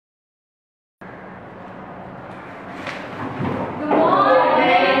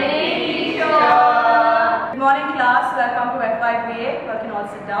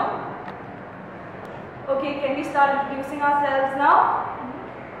Okay, can we start introducing ourselves now?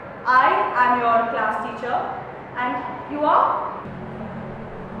 I am your class teacher and you are?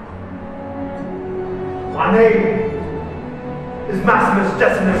 My name is Maximus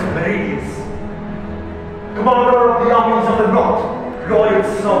Decimus Meridius, commander of the armies of the North, loyal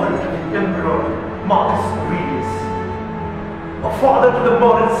servant to the Emperor Marcus Aurelius, a father to the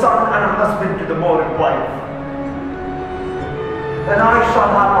murdered son and a husband to the murdered wife. And I shall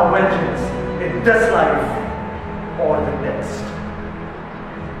have my vengeance in this life or the next.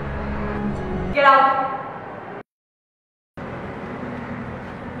 Get out!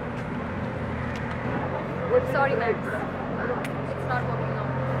 Sorry, Max. It's not working now.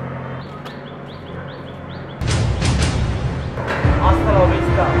 Hasta la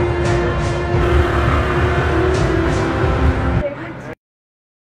vista.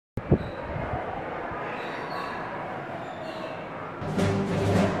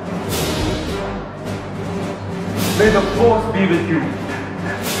 May the force be with you.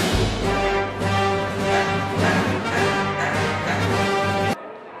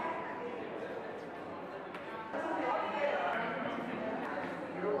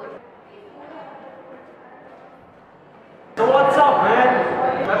 So what's up, man?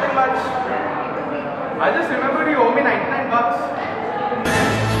 Nothing much. I just remembered you owe me 99 bucks.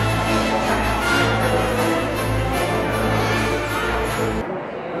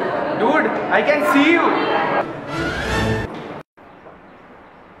 Dude, I can see you.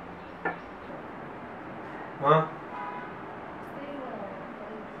 Huh?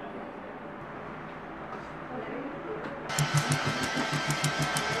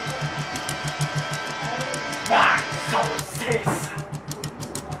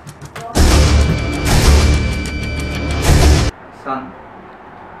 Son,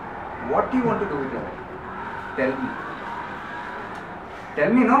 what do you want to do with your life? Tell me.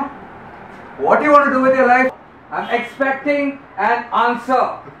 Tell me, no? What do you want to do with your life? I'm expecting an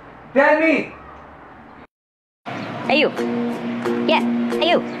answer. Tell me. Hey you. Yeah,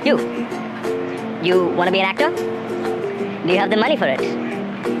 hey you. You want to be an actor? Do you have the money for it?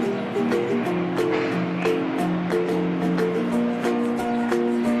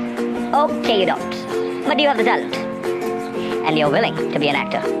 Okay, you don't. But you have the talent. And you're willing to be an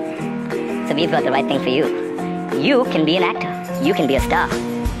actor. So we've got the right thing for you. You can be an actor. You can be a star.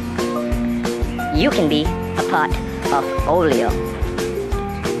 You can be a part of OLIO.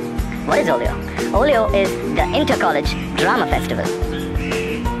 What is OLIO? OLIO is the Inter-College Drama Festival.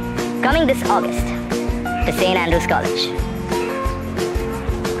 Coming this August to St. Andrews College.